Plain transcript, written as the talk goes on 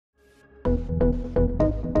Hi,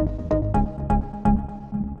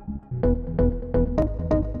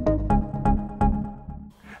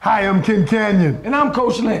 I'm Ken Canyon. And I'm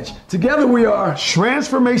Coach Lynch. Together we are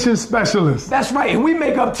Transformation Specialists. That's right, and we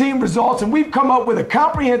make up Team Resultz, and we've come up with a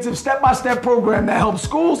comprehensive step-by-step program that helps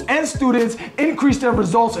schools and students increase their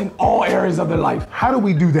results in all areas of their life. How do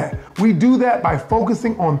we do that? We do that by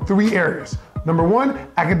focusing on 3 areas. Number 1,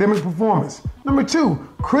 academic performance. Number 2,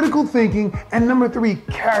 critical thinking. And number 3,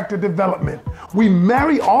 character development. We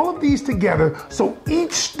marry all of these together so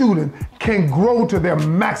each student can grow to their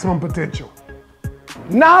maximum potential.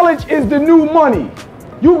 Knowledge is the new money.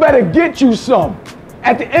 You better get you some.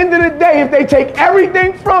 At the end of the day, if they take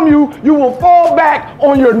everything from you, you will fall back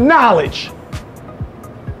on your knowledge.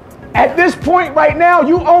 At this point right now,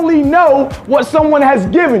 you only know what someone has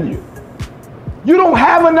given you. You don't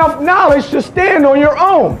have enough knowledge to stand on your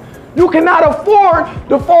own. You cannot afford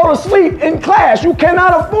to fall asleep in class. You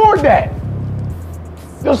cannot afford that.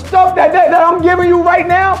 The stuff that I'm giving you right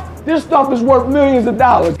now, this stuff is worth millions of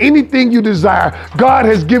dollars. Anything you desire, God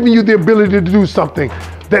has given you the ability to do something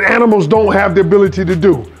that animals don't have the ability to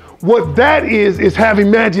do. What that is have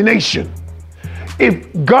imagination. If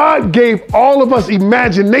God gave all of us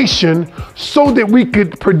imagination so that we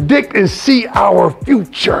could predict and see our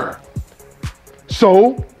future.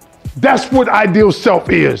 So that's what ideal self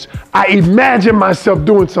is. I imagine myself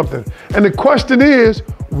doing something. And the question is,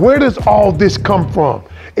 where does all this come from?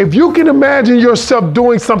 If you can imagine yourself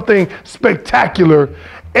doing something spectacular,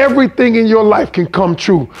 everything in your life can come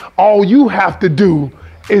true. All you have to do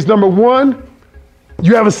is, number 1,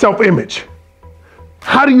 you have a self-image.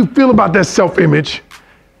 How do you feel about that self-image?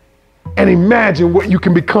 And imagine what you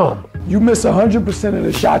can become. You miss 100% of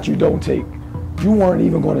the shots you don't take. You weren't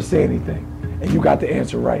even going to say anything, and you got the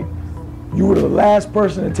answer right. You were the last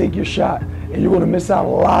person to take your shot, and you're going to miss out a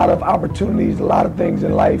lot of opportunities, a lot of things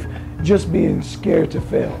in life, just being scared to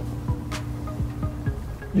fail.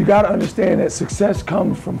 You got to understand that success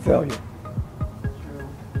comes from failure.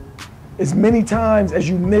 As many times as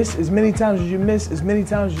you miss, as many times as you miss, as many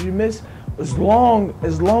times as you miss, as long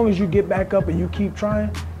as you get back up and you keep trying,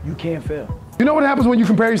 you can't fail. You know what happens when you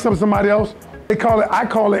compare yourself to somebody else? I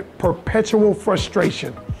call it perpetual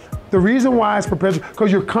frustration. The reason why it's perpetual,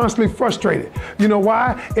 because you're constantly frustrated. You know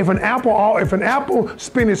why? If an apple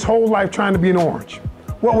spent its whole life trying to be an orange,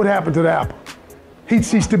 what would happen to the apple? He'd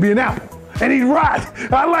cease to be an apple, and he'd rot.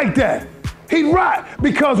 I like that. He'd rot,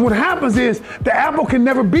 because what happens is the apple can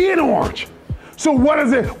never be an orange. So what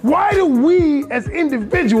is it? Why do we as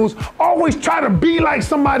individuals always try to be like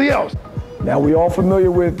somebody else? Now, we all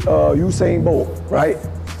familiar with Usain Bolt, right?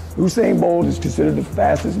 Usain Bolt is considered the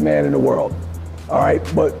fastest man in the world, all right?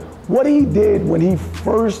 But what he did when he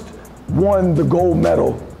first won the gold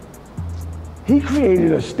medal, he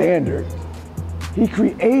created a standard. He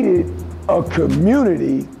created a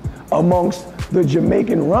community amongst the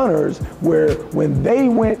Jamaican runners where when they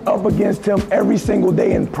went up against him every single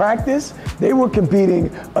day in practice, they were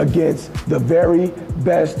competing against the very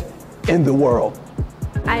best in the world.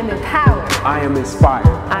 I am empowered. I am inspired.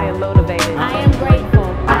 I am motivated. I am grateful.